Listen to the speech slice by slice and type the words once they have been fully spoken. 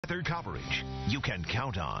Weather coverage you can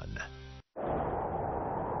count on.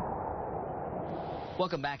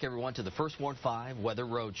 Welcome back, everyone, to the First Warn 5 Weather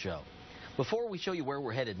Roadshow. Before we show you where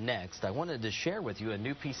we're headed next, I wanted to share with you a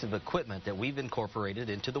new piece of equipment that we've incorporated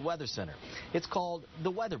into the Weather Center. It's called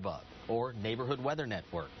the WeatherBug, or Neighborhood Weather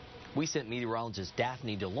Network. We sent meteorologist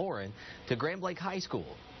Daphne DeLorean to Grand Blanc High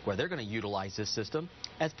School, where they're going to utilize this system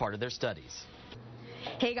as part of their studies.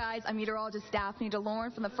 Hey guys, I'm meteorologist Daphne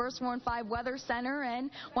DeLorean from the First Warn 5 Weather Center, and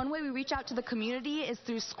one way we reach out to the community is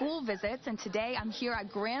through school visits, and today I'm here at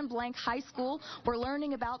Grand Blanc High School. We're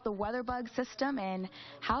learning about the WeatherBug system and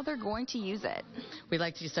how they're going to use it. We'd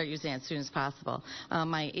like to start using it as soon as possible.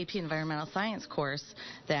 My AP Environmental Science course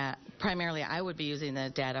that primarily I would be using the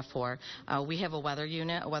data for, we have a weather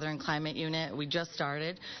unit, a weather and climate unit. We just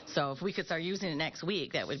started, so if we could start using it next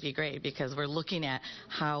week, that would be great, because we're looking at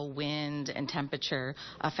how wind and temperature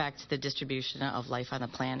affect the distribution of life on the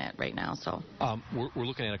planet right now. So we're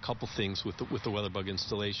looking at a couple things with the WeatherBug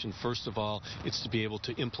installation. First of all, it's to be able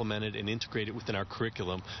to implement it and integrate it within our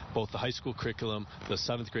curriculum, both the high school curriculum, the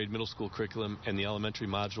 7th grade middle school curriculum, and the elementary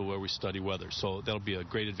module where we study weather. So that'll be a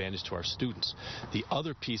great advantage to our students. The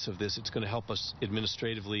other piece of this, it's going to help us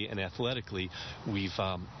administratively and athletically. We've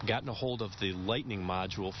gotten a hold of the lightning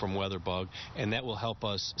module from WeatherBug, and that will help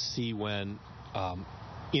us see when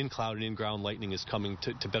in-cloud and in-ground lightning is coming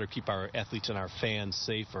to better keep our athletes and our fans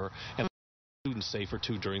safer, and students safer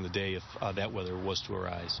too during the day if that weather was to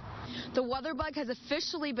arise. The WeatherBug has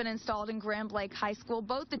officially been installed in Grand Blanc High School.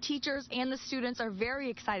 Both the teachers and the students are very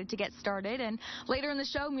excited to get started, and later in the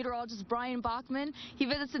show, meteorologist Brian Bachman, he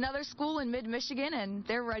visits another school in mid-Michigan, and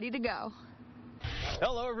they're ready to go.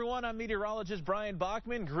 Hello, everyone. I'm meteorologist Brian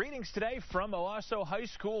Bachman. Greetings today from Owosso High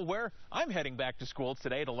School, where I'm heading back to school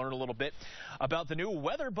today to learn a little bit about the new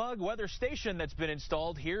WeatherBug Weather Station that's been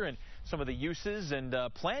installed here and some of the uses and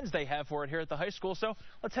plans they have for it here at the high school. So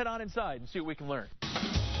let's head on inside and see what we can learn.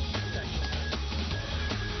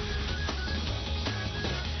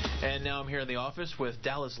 And now I'm here in the office with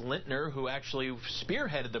Dallas Lintner, who actually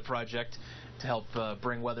spearheaded the project to help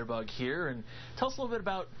bring WeatherBug here. And tell us a little bit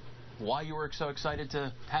about why you were so excited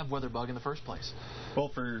to have WeatherBug in the first place. Well,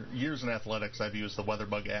 for years in athletics, I've used the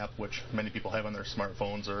WeatherBug app, which many people have on their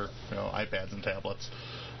smartphones or iPads and tablets.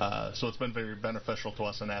 So it's been very beneficial to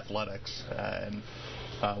us in athletics. And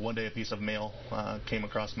one day a piece of mail came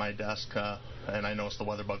across my desk, and I noticed the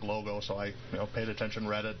WeatherBug logo, so I paid attention,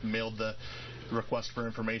 read it, mailed the request for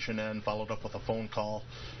information in, followed up with a phone call,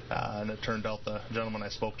 and it turned out the gentleman I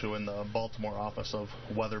spoke to in the Baltimore office of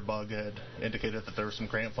WeatherBug had indicated that there was some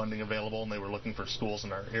grant funding available, and they were looking for schools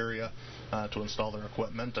in our area to install their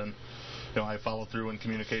equipment. And I followed through in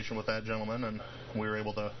communication with that gentleman, and we were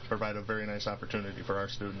able to provide a very nice opportunity for our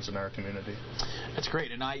students in our community. That's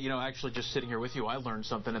great. And I, actually just sitting here with you, I learned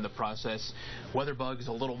something in the process. WeatherBug is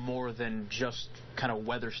a little more than just kind of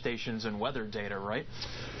weather stations and weather data, right?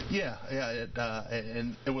 Yeah,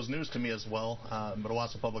 and it was news to me as well. But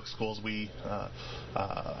Owosso Public Schools, we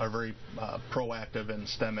are very proactive in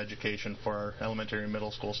STEM education for our elementary and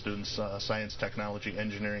middle school students, science, technology,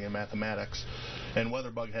 engineering, and mathematics. And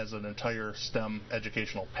WeatherBug has an entire STEM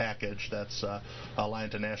educational package that's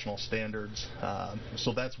aligned to national standards.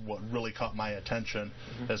 So that's what really caught my attention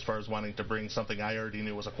as far as wanting to bring something I already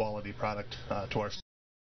knew was a quality product to our students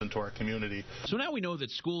and to our community. So now we know that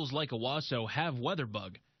schools like Owosso have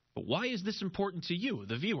WeatherBug. But why is this important to you,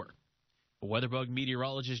 the viewer? WeatherBug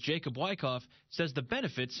meteorologist Jacob Wyckoff says the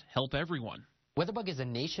benefits help everyone. WeatherBug is a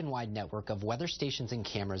nationwide network of weather stations and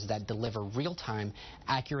cameras that deliver real-time,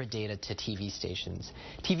 accurate data to TV stations.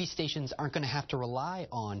 TV stations aren't going to have to rely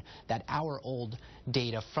on that hour-old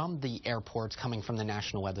data from the airports coming from the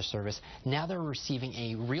National Weather Service. Now they're receiving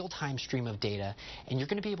a real-time stream of data, and you're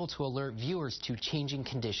going to be able to alert viewers to changing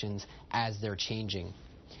conditions as they're changing.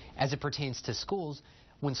 As it pertains to schools,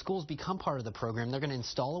 when schools become part of the program, they're going to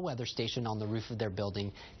install a weather station on the roof of their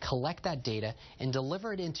building, collect that data, and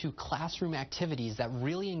deliver it into classroom activities that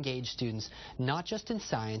really engage students, not just in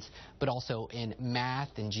science, but also in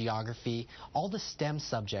math and geography, all the STEM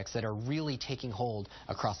subjects that are really taking hold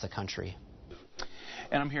across the country.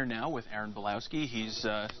 And I'm here now with Aaron Belowski. He's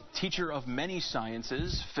a teacher of many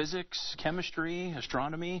sciences: physics, chemistry,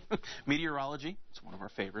 astronomy, meteorology. It's one of our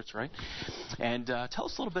favorites, right? And tell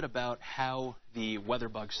us a little bit about how the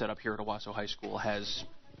WeatherBug setup here at Owosso High School has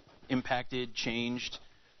impacted, changed,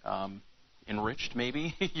 enriched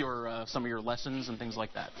maybe some of your lessons and things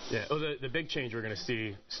like that. Yeah, well, the big change we're going to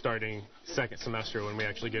see starting second semester when we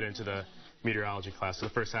actually get into the meteorology class. So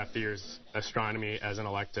the first half of the year is astronomy as an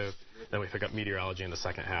elective, then we pick up meteorology in the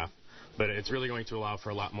second half. But it's really going to allow for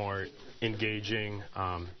a lot more engaging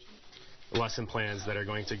lesson plans that are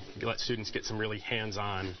going to let students get some really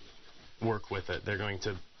hands-on work with it. They're going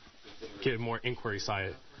to get a more inquiry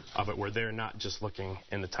side of it, where they're not just looking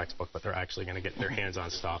in the textbook, but they're actually going to get their hands on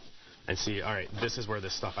stuff and see, all right, this is where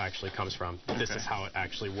this stuff actually comes from. This is how it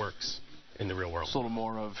actually works in the real world. It's a little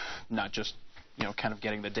more of not just, kind of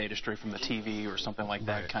getting the data straight from the TV or something like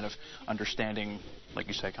that, kind of understanding, like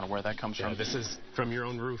you say, kind of where that comes from. This is from your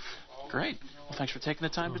own roof. Great. Well, thanks for taking the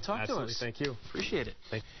time to talk to us. Absolutely. Thank you. Appreciate it.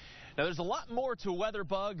 Now, there's a lot more to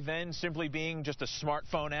WeatherBug than simply being just a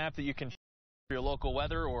smartphone app that you can your local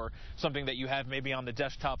weather or something that you have maybe on the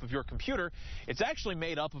desktop of your computer. It's actually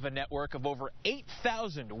made up of a network of over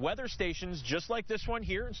 8,000 weather stations just like this one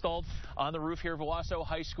here, installed on the roof here of Owosso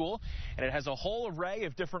High School. And it has a whole array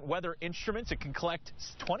of different weather instruments. It can collect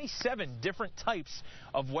 27 different types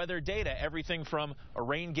of weather data, everything from a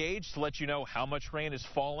rain gauge to let you know how much rain is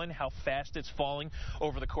falling, how fast it's falling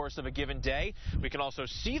over the course of a given day. We can also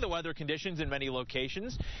see the weather conditions in many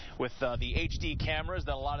locations with the HD cameras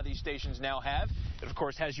that a lot of these stations now have. It, of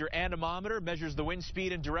course, has your anemometer, measures the wind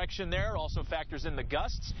speed and direction there, also factors in the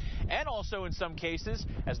gusts, and also in some cases,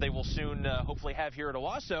 as they will soon hopefully have here at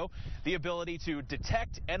Owosso, the ability to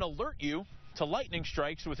detect and alert you to lightning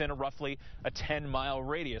strikes within roughly a 10-mile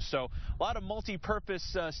radius. So a lot of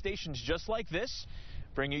multi-purpose stations just like this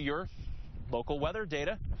bring you your local weather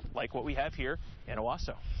data like what we have here in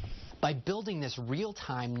Owosso. By building this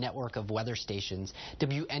real-time network of weather stations,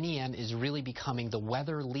 WNEM is really becoming the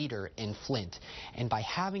weather leader in Flint. And by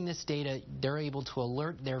having this data, they're able to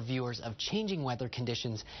alert their viewers of changing weather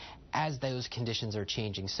conditions as those conditions are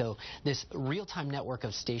changing. So this real-time network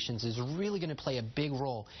of stations is really going to play a big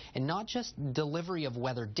role in not just delivery of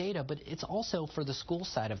weather data, but it's also, for the school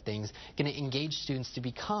side of things, going to engage students to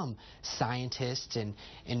become scientists and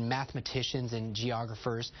mathematicians and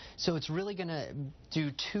geographers. So it's really going to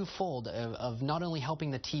do twofold of not only helping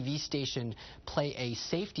the TV station play a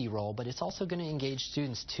safety role, but it's also going to engage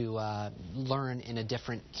students to learn in a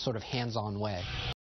different sort of hands-on way.